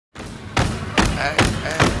Hey.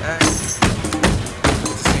 Good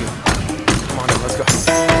to see you. Come on in, let's go.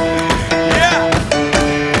 Yeah!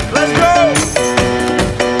 Let's go!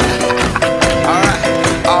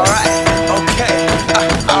 Alright, okay.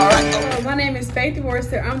 Alright. My name is Faith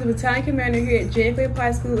Worcester. I'm the battalion commander here at Webb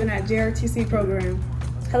High School in our ROTC program.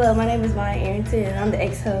 Hello, my name is Maya Arrington, and I'm the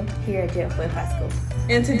ex-hub here at Webb High School.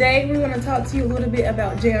 And today we're going to talk to you a little bit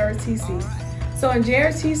about ROTC. So in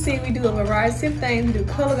ROTC, we do a variety of things. We do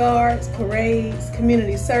color guards, parades,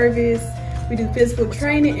 community service. We do physical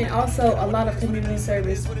training and also a lot of community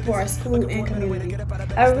service for our school and community.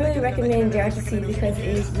 I really recommend ROTC because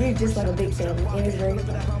it's really just like a big family and it's very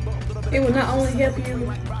fun. It will not only help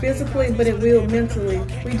you physically, but it will mentally.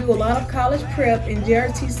 We do a lot of college prep, and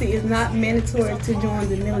ROTC is not mandatory to join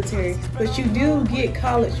the military, but you do get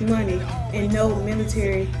college money and no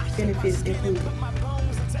military benefits included.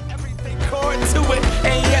 To it,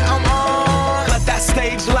 and yeah, I'm on. Let that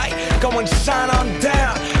stage light go and shine on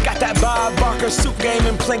down. Got that Bob Barker suit game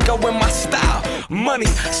and Plinko in my style. Money,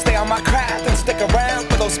 stay on my craft and stick around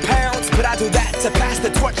for those pounds. But I do that to pass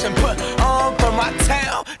the torch and put on for my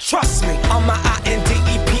town. Trust me, on my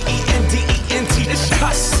INDEPENDENT. This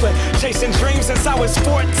hustling, chasing dreams since I was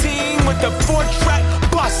 14 with the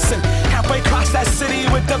 4-track bustin'. Halfway across that city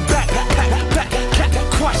with the back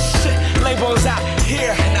crush it. Labels out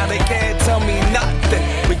here, now they can't tell me nothing.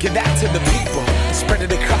 We give that to the people, spread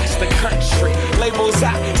it across the country. Labels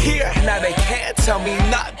out here, now they can't tell me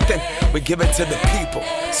nothing. We give it to the people,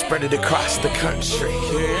 spread it across the country.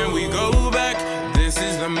 Here we go back, this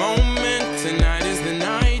is the moment, tonight is the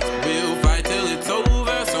night. We'll fight till it's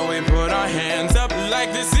over, so we put our hands up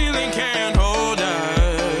like the ceiling can't hold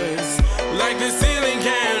us. Like the ceiling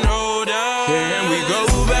can't hold us. Here we go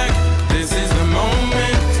back, this is the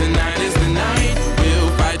moment, tonight is the night.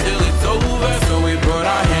 We'll fight till it's over, so we put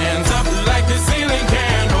our hands up like the ceiling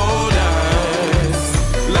can't hold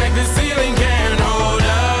us. Like the ceiling can't hold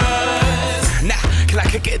us. Nah, can I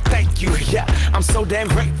kick it? Thank you, yeah. I'm so damn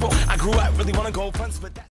grateful. I grew up really wanna go fronts, but that